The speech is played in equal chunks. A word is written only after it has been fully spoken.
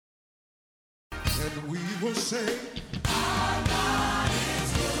And we will say,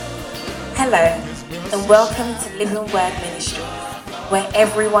 Hello, and welcome to Living Word Ministry, where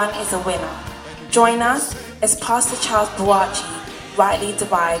everyone is a winner. Join us as Pastor Charles Buachi rightly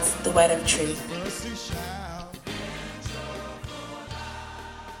divides the word of truth.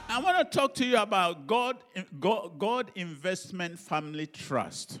 I want to talk to you about God Investment Family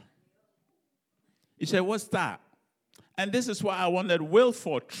Trust. You say, what's that? And this is why I wanted Will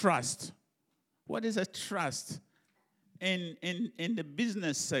for trust. What is a trust? In the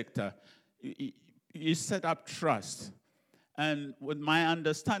business sector, you set up trust. And with my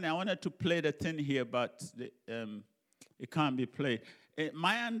understanding, I wanted to play the thing here, but it can't be played.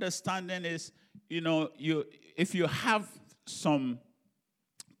 My understanding is, if you have some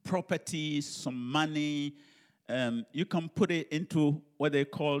properties, some money, you can put it into what they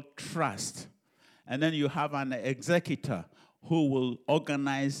call trust. And then you have an executor who will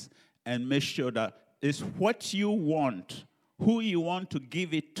organize and make sure that it's what you want, who you want to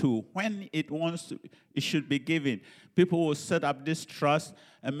give it to, when it should be given. People will set up this trust,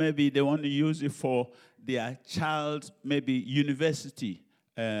 and maybe they want to use it for their child's maybe university,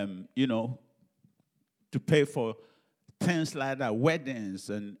 to pay for things like that, weddings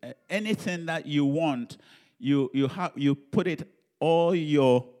and anything that you want. You put it, all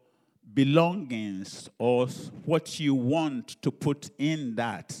your belongings or what you want to put in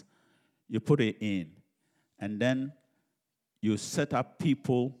that, you put it in. And then you set up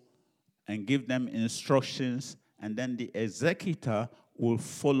people and give them instructions, and then the executor will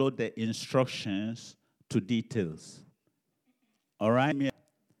follow the instructions to details. All right?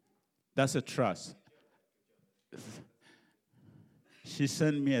 That's a trust. She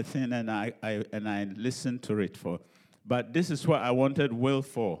sent me a thing, and I listened to it for. But this is what I wanted Will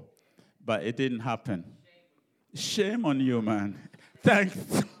for, but it didn't happen. Shame on you, man. Thanks.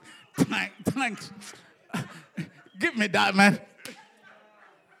 Give me that, man.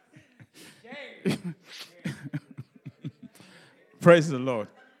 Praise the Lord.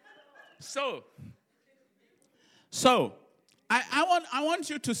 So I want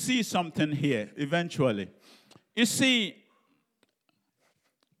you to see something here eventually. You see,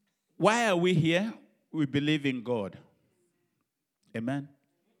 why are we here? We believe in God. Amen.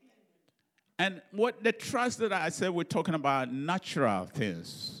 And what the trust that I said, we're talking about natural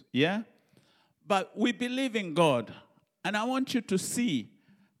things. Yeah? But we believe in God. And I want you to see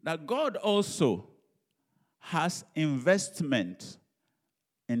that God also has investment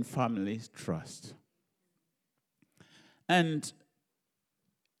in family trust. And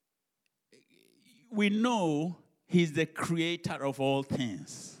we know He's the creator of all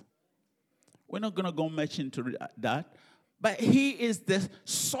things. We're not going to go much into that. But He is the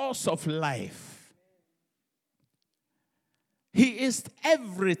source of life. He is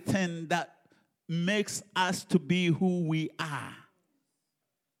everything that makes us to be who we are.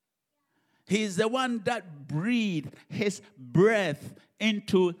 He is the one that breathed His breath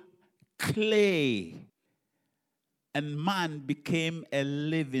into clay, and man became a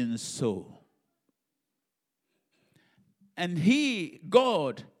living soul. And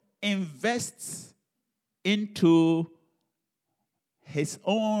God, invests into His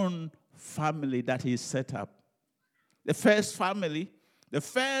own family that He set up. The first family, the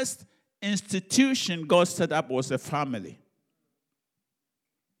first institution God set up was a family.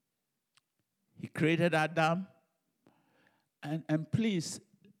 He created Adam. And please,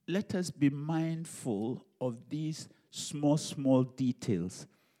 let us be mindful of these small details.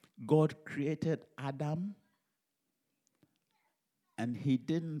 God created Adam, and He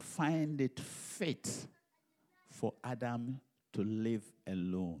didn't find it fit for Adam to live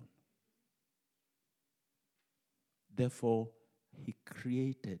alone. Therefore, He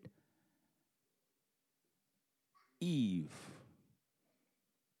created Eve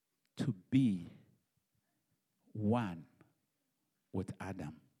to be one with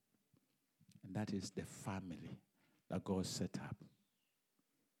Adam. And that is the family that God set up.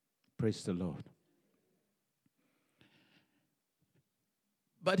 Praise the Lord.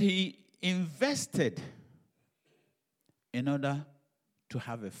 But He invested in order to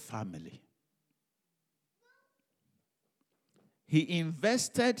have a family. He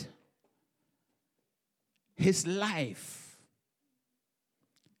invested His life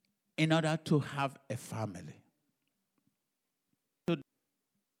in order to have a family.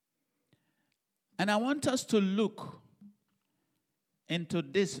 And I want us to look into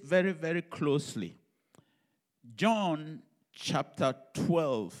this very, very closely. John chapter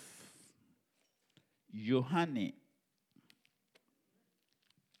 12. Yohane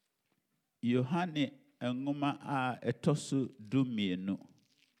Ngoma a etosu dumienu.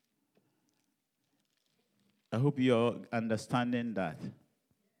 I hope you're understanding that.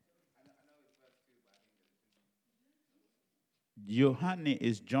 Yohane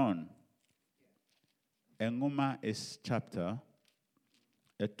is John. Enguma is chapter.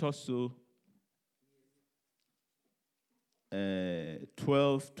 Etosu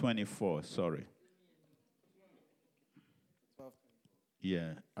 12:24. Sorry.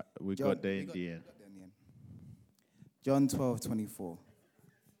 Yeah, we got there in the end. John 12:24.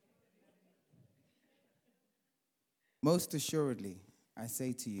 Most assuredly, I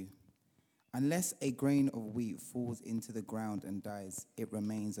say to you, unless a grain of wheat falls into the ground and dies, it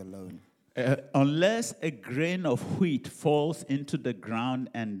remains alone. Unless a grain of wheat falls into the ground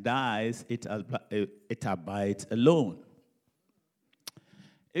and dies, it abides alone.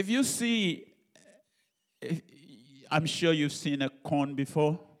 If you see, I'm sure you've seen a corn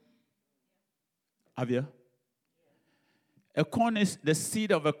before. Have you? A corn is, the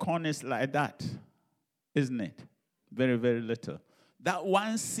seed of a corn is like that, isn't it? Very, very little. That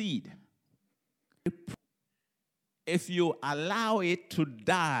one seed, if you allow it to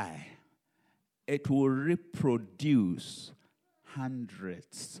die, it will reproduce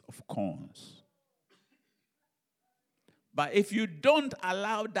hundreds of corns. But if you don't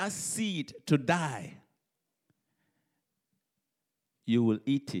allow that seed to die, you will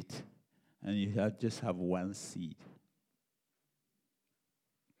eat it, and you just have one seed.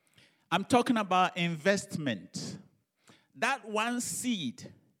 I'm talking about investment. That one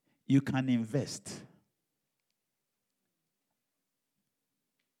seed you can invest.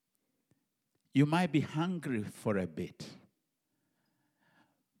 You might be hungry for a bit.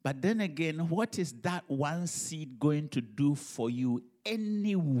 But then again, what is that one seed going to do for you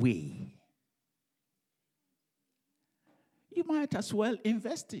anyway? You might as well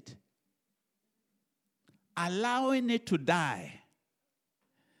invest it. Allowing it to die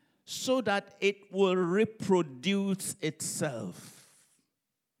so that it will reproduce itself.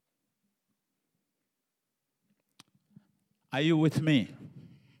 Are you with me?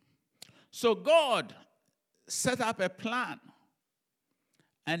 So God set up a plan.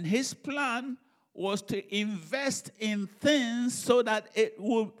 And his plan was to invest in things so that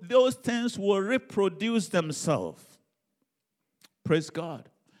those things will reproduce themselves. Praise God.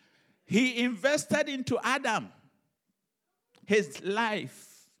 He invested into Adam, his life.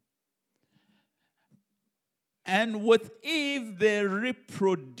 And with Eve, they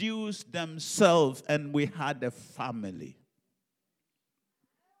reproduced themselves, and we had a family.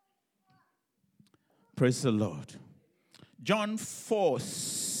 Praise the Lord. John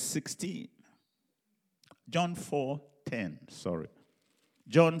 4:16. John 4:10, sorry.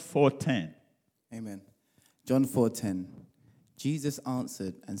 John 4:10. Amen. John 4:10. Jesus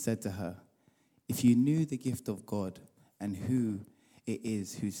answered and said to her, if you knew the gift of God and who it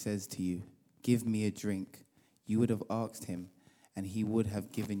is who says to you, give me a drink, you would have asked him, and he would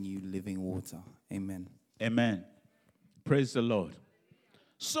have given you living water. Amen. Amen. Praise the Lord.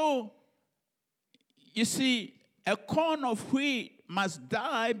 So, you see, a corn of wheat must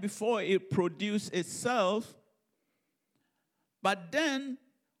die before it produces itself. But then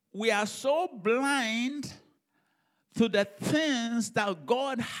we are so blind to the things that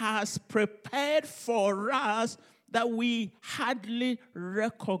God has prepared for us that we hardly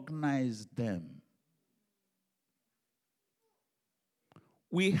recognize them.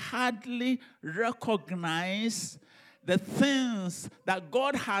 We hardly recognize the things that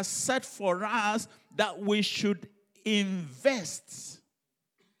God has set for us that we should invest.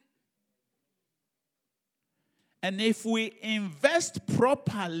 And if we invest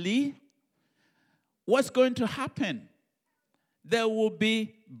properly, what's going to happen? There will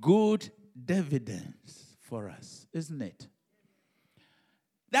be good dividends for us, isn't it?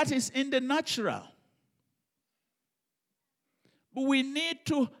 That is in the natural. But we need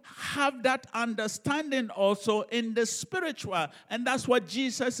to have that understanding also in the spiritual. And that's what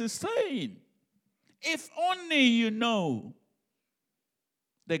Jesus is saying. If only you know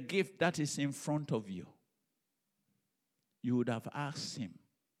the gift that is in front of you, you would have asked him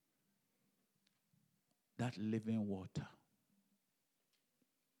that living water.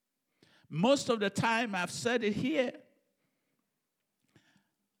 Most of the time, I've said it here,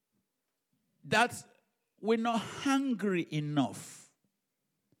 that we're not hungry enough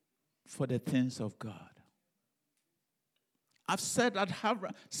for the things of God. I've said that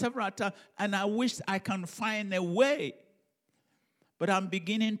several times, and I wish I can find a way. But I'm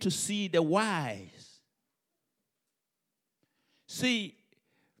beginning to see the whys. See,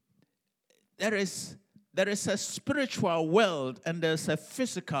 there is a spiritual world and there's a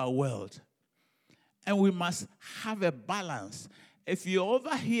physical world. And we must have a balance. If you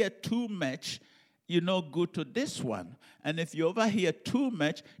overhear too much, you not go to this one. And if you overhear too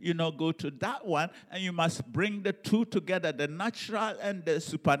much, you not go to that one. And you must bring the two together. The natural and the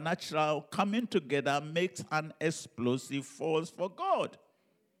supernatural coming together makes an explosive force for God.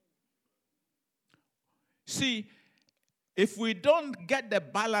 See, if we don't get the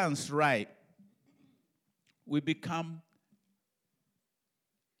balance right, we become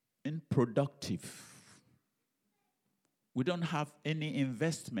unproductive. We don't have any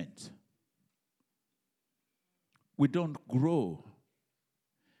investment. We don't grow.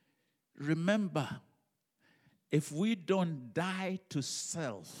 Remember, if we don't die to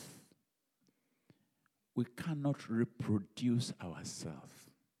self, we cannot reproduce ourselves.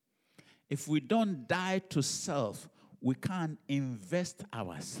 If we don't die to self, we can't invest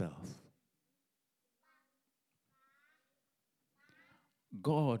ourselves.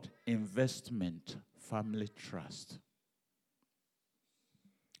 God, investment, family trust.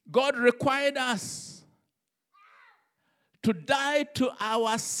 God required us to die to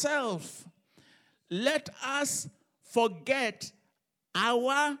ourselves. Let us forget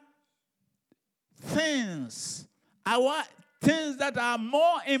our things that are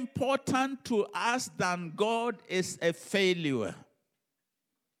more important to us than God is a failure.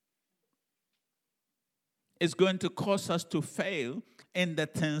 It's going to cause us to fail in the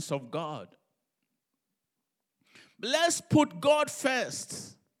things of God. Let's put God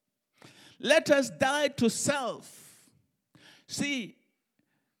first. Let us die to self. See,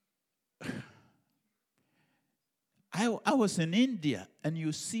 I was in India, and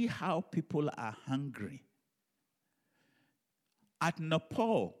you see how people are hungry. At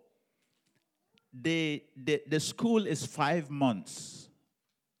Nepal, the school is 5 months.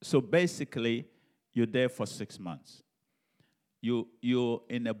 So basically, you're there for 6 months. You're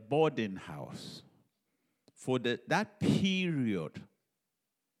in a boarding house. For that period,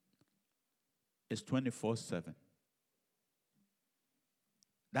 it's 24/7.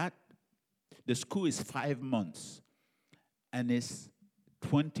 The school is 5 months, and it's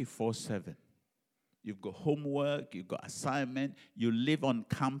 24/7. You've got homework, you've got assignment, you live on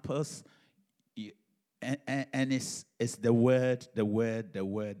campus, and it's the word,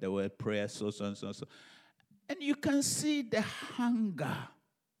 prayer, so. And you can see the hunger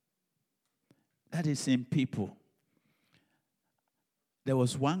that is in people. There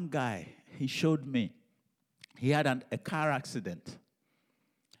was one guy, he showed me, he had a car accident,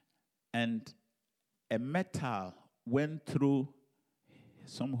 and a metal went through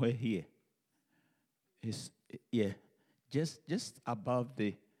somewhere here. Just above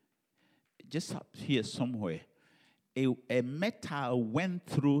just up here somewhere. A metal went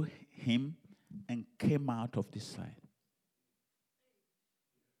through him and came out of this side.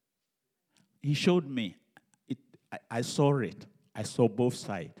 He showed me. I saw it. I saw both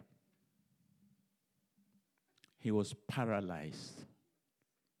sides. He was paralyzed,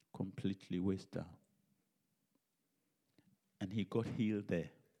 completely waist down. And he got healed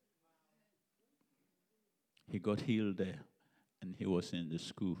there. He got healed there, and he was in the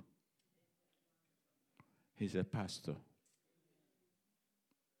school. He's a pastor.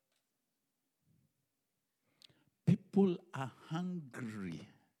 People are hungry.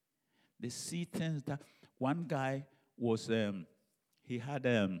 They see things that one guy was, he had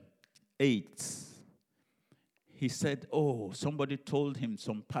AIDS. He said, somebody told him,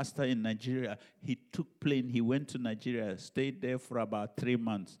 some pastor in Nigeria, he took plane, he went to Nigeria, stayed there for about 3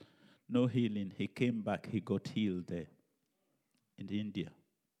 months. No healing. He came back. He got healed there in India.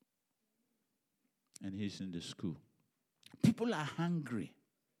 And he's in the school. People are hungry.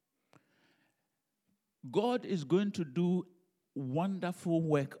 God is going to do wonderful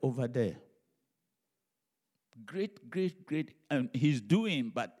work over there. Great. And he's doing,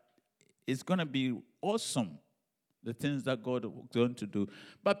 but it's going to be awesome, the things that God is going to do.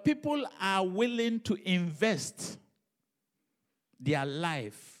 But people are willing to invest their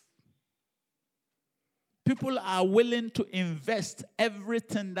life. People are willing to invest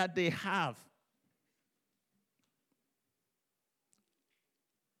everything that they have.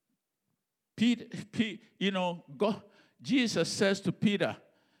 God, Jesus says to Peter,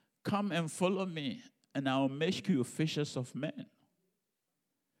 "Come and follow me, and I will make you fishers of men."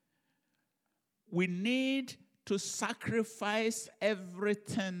 We need to sacrifice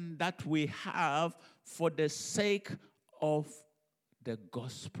everything that we have for the sake of the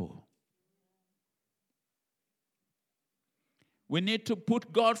gospel. We need to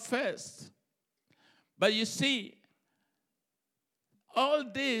put God first. But you see, all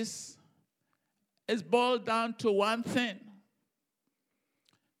this is boiled down to one thing.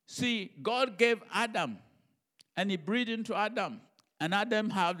 See, God gave Adam, and he breathed into Adam, and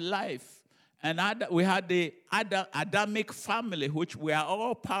Adam had life. And we had the Adamic family, which we are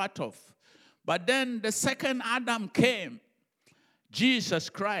all part of. But then the second Adam came, Jesus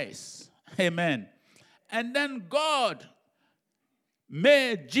Christ. Amen. And then God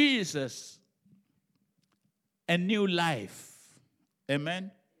made Jesus a new life.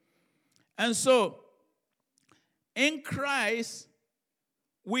 Amen. And so, in Christ,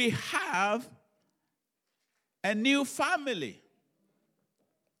 we have a new family.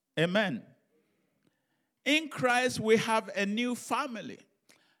 Amen. In Christ, we have a new family.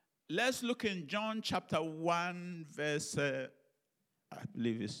 Let's look in John chapter 1, verse, I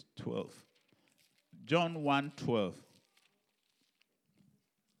believe it's 12. John 1:12.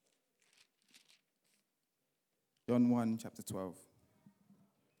 John 1, chapter 12.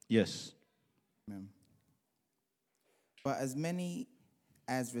 Yes. Amen. But as many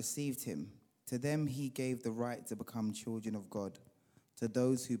as received him, to them he gave the right to become children of God, to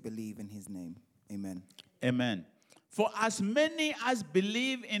those who believe in his name. Amen. Amen. For as many as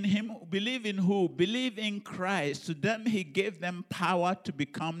believe in him, believe in who? Believe in Christ, to them he gave them power to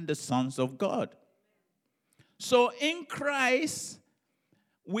become the sons of God. So in Christ,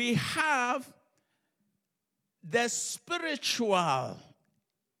 we have the spiritual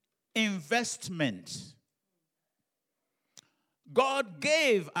investment. God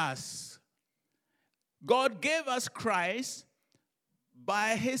gave us Christ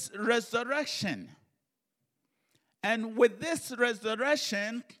by his resurrection. And with this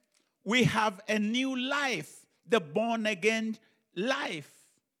resurrection, we have a new life, the born-again life.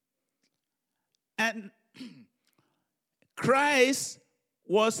 And Christ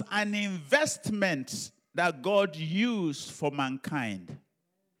was an investment that God used for mankind.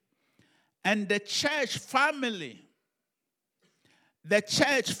 And the church family, the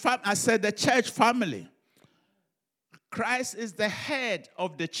church family, Christ is the head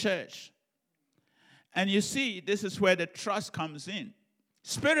of the church. And you see, this is where the trust comes in.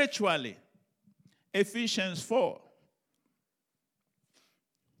 Spiritually, Ephesians 4.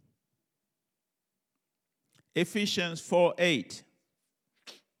 Ephesians 4:8.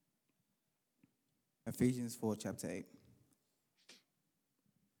 Ephesians 4, chapter 8.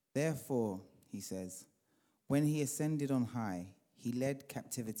 Therefore, he says, when he ascended on high, he led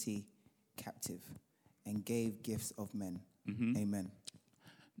captivity captive and gave gifts of men. Mm-hmm. Amen.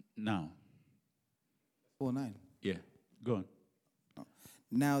 Now. 4:9. Yeah, go on.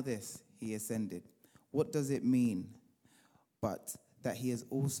 Now this, he ascended. What does it mean? But that he has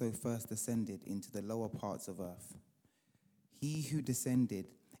also first ascended into the lower parts of earth. He who descended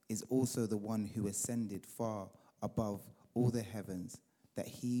is also the one who ascended far above all the heavens, that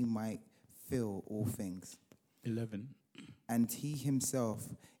he might fill all things. 11. And he himself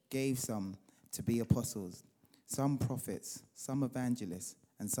gave some to be apostles, some prophets, some evangelists,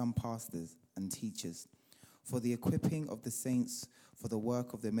 and some pastors and teachers, for the equipping of the saints, for the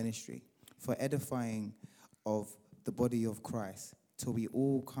work of the ministry, for edifying of the body of Christ, till we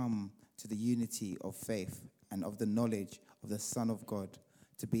all come to the unity of faith and of the knowledge of the Son of God,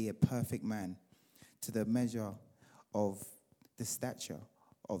 to be a perfect man, to the measure of the stature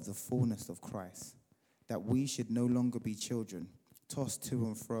of the fullness of Christ, that we should no longer be children, tossed to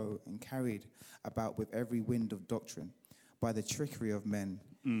and fro and carried about with every wind of doctrine, by the trickery of men,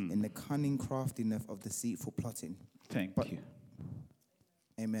 in the cunning craftiness of deceitful plotting. Thank you.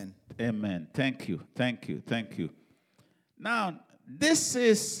 Amen. Amen. Thank you. Thank you. Thank you. Now, this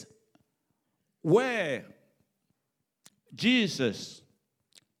is where Jesus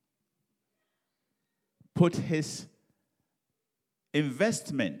put his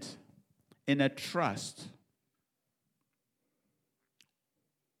investment in a trust.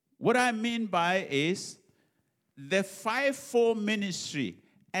 What I mean by is the fivefold ministry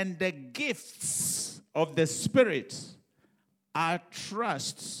and the gifts of the Spirit are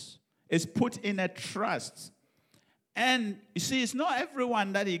trusts. It's put in a trust. And you see, it's not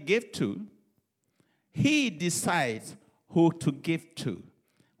everyone that he gave to. He decides who to give to,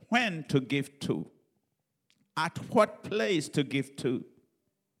 when to give to, at what place to give to.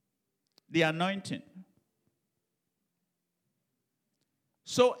 The anointing.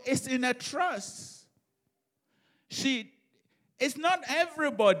 So it's in a trust. See, it's not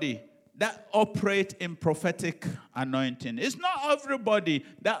everybody that operate in prophetic anointing. It's not everybody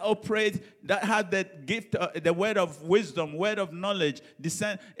that operates, that has the gift, the word of wisdom, word of knowledge,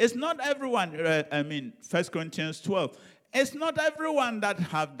 descent. It's not everyone, 1 Corinthians 12. It's not everyone that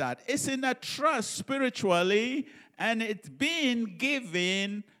have that. It's in a trust spiritually, and it's being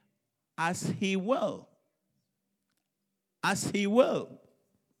given as he will. As he will.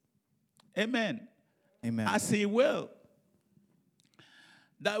 Amen. Amen. As he will.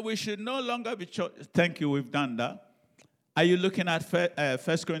 that we should no longer be Thank you, we've done that. Are you looking at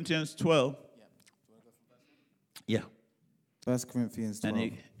 1 Corinthians 12? Yeah. 1 Corinthians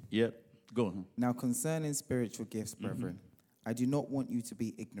 12. Go on. Now concerning spiritual gifts, brethren, I do not want you to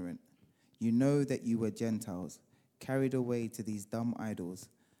be ignorant. You know that you were Gentiles, carried away to these dumb idols.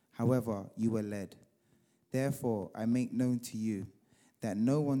 However, you were led. Therefore, I make known to you that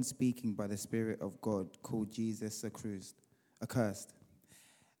no one speaking by the Spirit of God called Jesus accursed.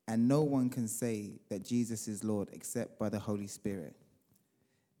 And no one can say that Jesus is Lord except by the Holy Spirit.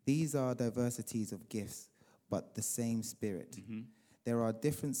 These are diversities of gifts, but the same Spirit. There are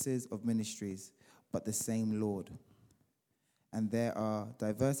differences of ministries, but the same Lord. And there are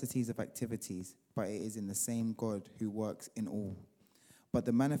diversities of activities, but it is in the same God who works in all. But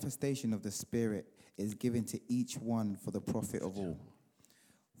the manifestation of the Spirit is given to each one for the profit of all.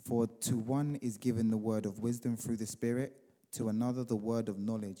 For to one is given the word of wisdom through the Spirit, to another the word of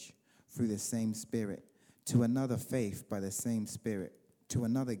knowledge through the same Spirit, to another faith by the same Spirit, to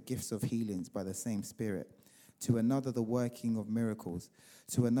another gifts of healings by the same Spirit, to another the working of miracles,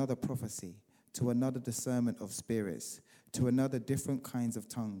 to another prophecy, to another discernment of spirits, to another different kinds of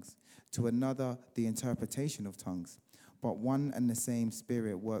tongues, to another the interpretation of tongues. But one and the same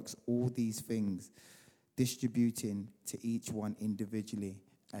Spirit works all these things, distributing to each one individually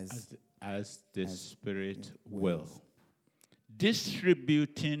as the Spirit wills.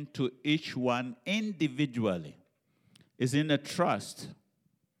 Distributing to each one individually is in a trust.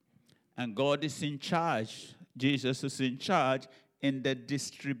 And God is in charge. Jesus is in charge in the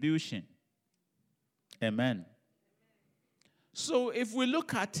distribution. Amen. So if we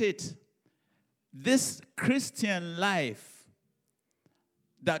look at it, this Christian life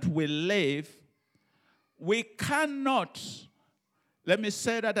that we live, we cannot, let me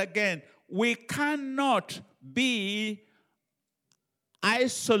say that again, we cannot be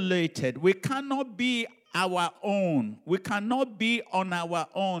isolated. We cannot be our own. We cannot be on our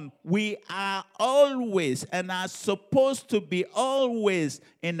own. We are always and are supposed to be always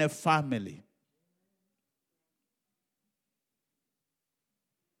in a family.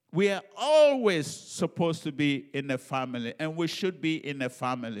 We are always supposed to be in a family, and we should be in a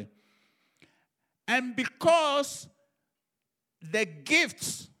family. And because the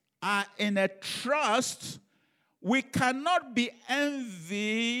gifts are in a trust, we cannot be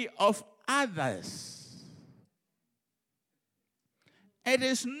envy of others. It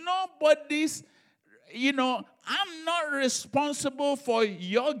is nobody's, I'm not responsible for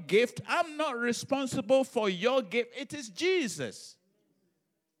your gift. I'm not responsible for your gift. It is Jesus.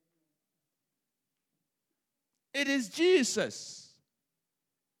 It is Jesus.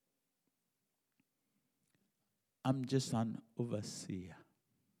 I'm just an overseer.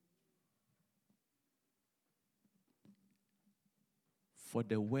 For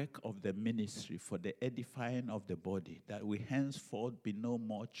the work of the ministry, for the edifying of the body, that we henceforth be no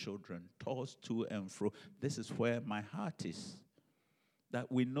more children, tossed to and fro. This is where my heart is. That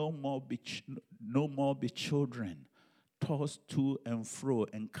we no more be children, tossed to and fro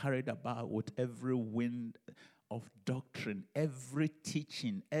and carried about with every wind of doctrine, every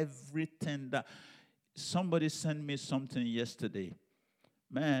teaching, everything that... Somebody sent me something yesterday.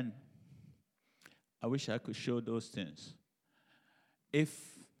 Man, I wish I could show those things.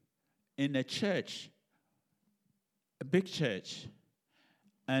 If in a church, a big church,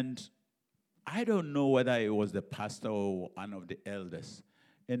 and I don't know whether it was the pastor or one of the elders,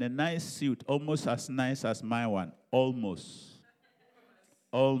 in a nice suit, almost as nice as my one, almost,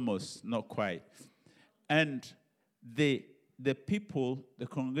 not quite. And the people, the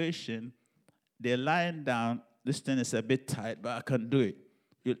congregation, they're lying down. This thing is a bit tight, but I can do it.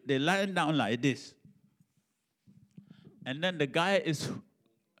 They're lying down like this. And then the guy is,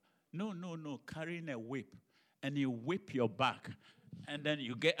 carrying a whip. And you whip your back. And then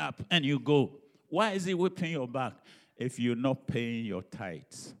you get up and you go. Why is he whipping your back? If you're not paying your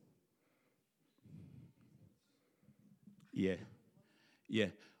tithes. Yeah.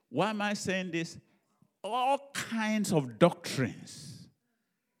 Why am I saying this? All kinds of doctrines.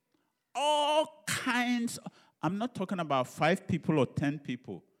 All kinds. I'm not talking about 5 people or 10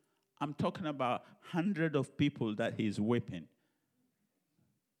 people. I'm talking about hundreds of people that he's whipping.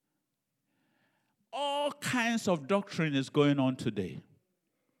 All kinds of doctrine is going on today.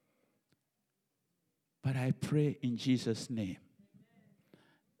 But I pray in Jesus' name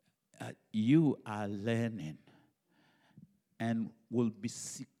that you are learning and will be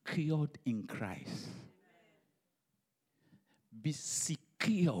secured in Christ. Be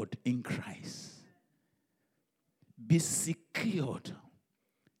secured in Christ. Be secured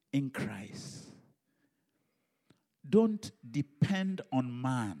in Christ. don't depend on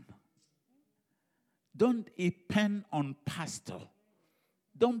man. Don't depend on pastor.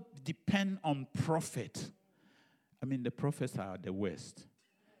 Don't depend on prophet. I mean, the prophets are the worst,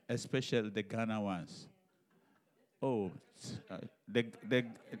 especially the Ghana ones. Oh,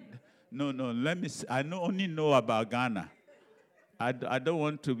 no, let me see. Only know about Ghana. I don't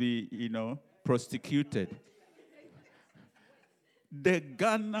want to be, prosecuted. The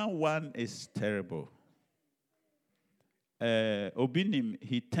Ghana one is terrible. Obinim,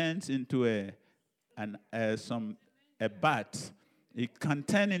 he turns into a bat. It can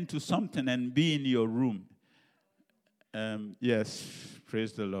turn into something and be in your room. Yes,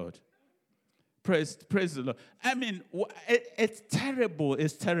 praise the Lord. Praise the Lord. I mean, it's terrible.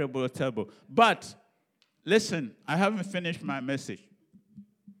 It's terrible. It's terrible. But listen, I haven't finished my message.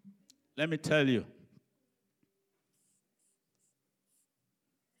 Let me tell you.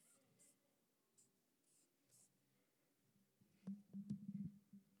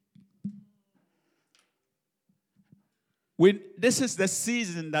 This is the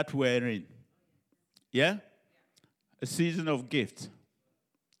season that we're in. Yeah? A season of gift.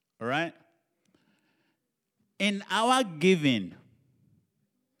 All right? In our giving,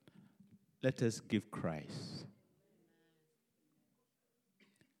 let us give Christ.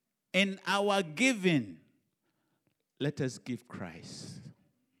 In our giving, let us give Christ.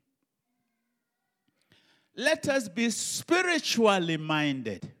 Let us be spiritually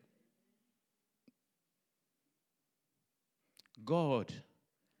minded. God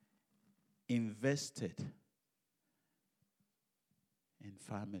invested in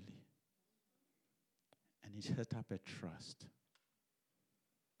family. And he set up a trust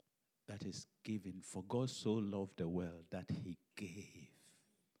that is given. For God so loved the world that he gave.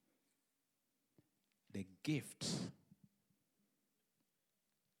 The gift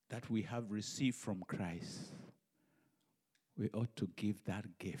that we have received from Christ, we ought to give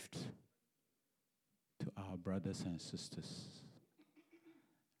that gift to our brothers and sisters.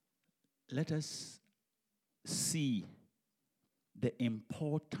 Let us see the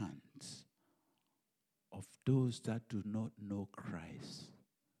importance of those that do not know Christ,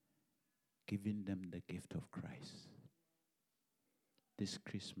 giving them the gift of Christ. This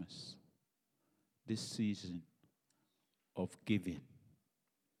Christmas, this season of giving,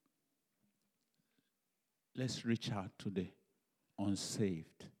 let's reach out to the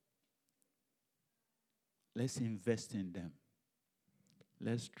unsaved. Let's invest in them.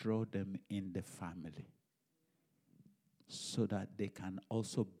 Let's draw them in the family so that they can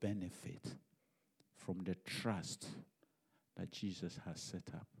also benefit from the trust that Jesus has set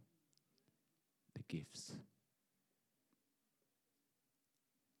up. The gifts.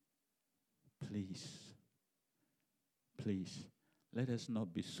 Please, let us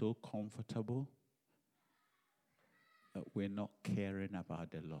not be so comfortable that we're not caring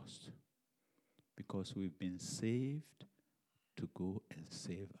about the lost. Because we've been saved to go and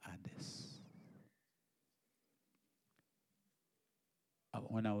save others.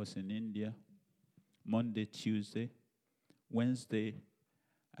 When I was in India, Monday, Tuesday, Wednesday,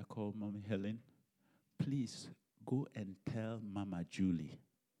 I called Mommy Helen. Please go and tell Mama Julie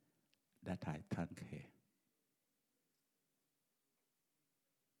that I thank her.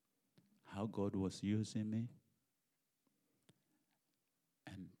 How God was using me.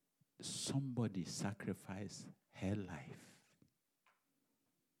 And somebody sacrificed her life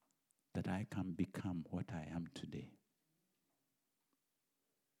that I can become what I am today.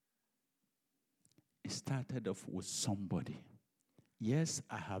 It started off with somebody. Yes,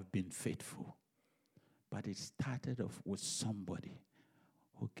 I have been faithful, but it started off with somebody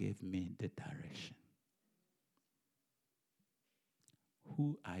who gave me the direction.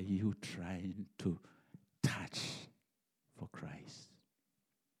 Who are you trying to touch for Christ?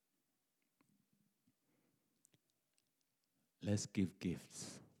 Let's give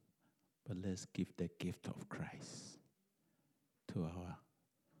gifts, but let's give the gift of Christ to our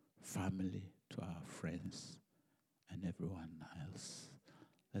family, to our friends, and everyone else.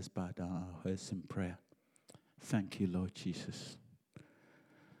 Let's bow down our heads in prayer. Thank you, Lord Jesus.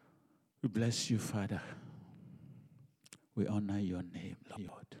 We bless you, Father. We honor your name,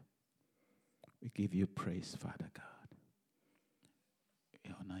 Lord. We give you praise, Father God. We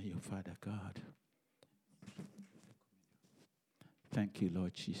honor you, Father God. Thank you,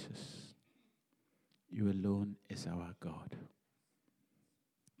 Lord Jesus. You alone is our God.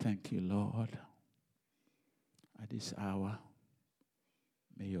 Thank you, Lord. At this hour,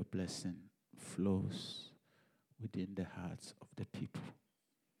 may your blessing flows within the hearts of the people.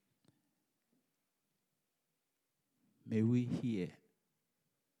 May we hear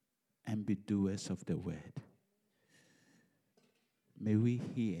and be doers of the word. May we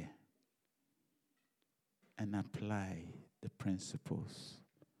hear and apply the principles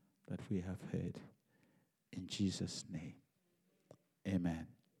that we have heard. In Jesus' name, amen.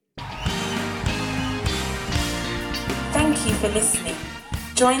 Thank you for listening.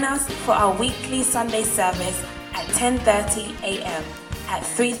 Join us for our weekly Sunday service at 10:30 a.m. at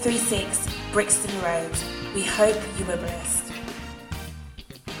 336 Brixton Road. We hope you were blessed.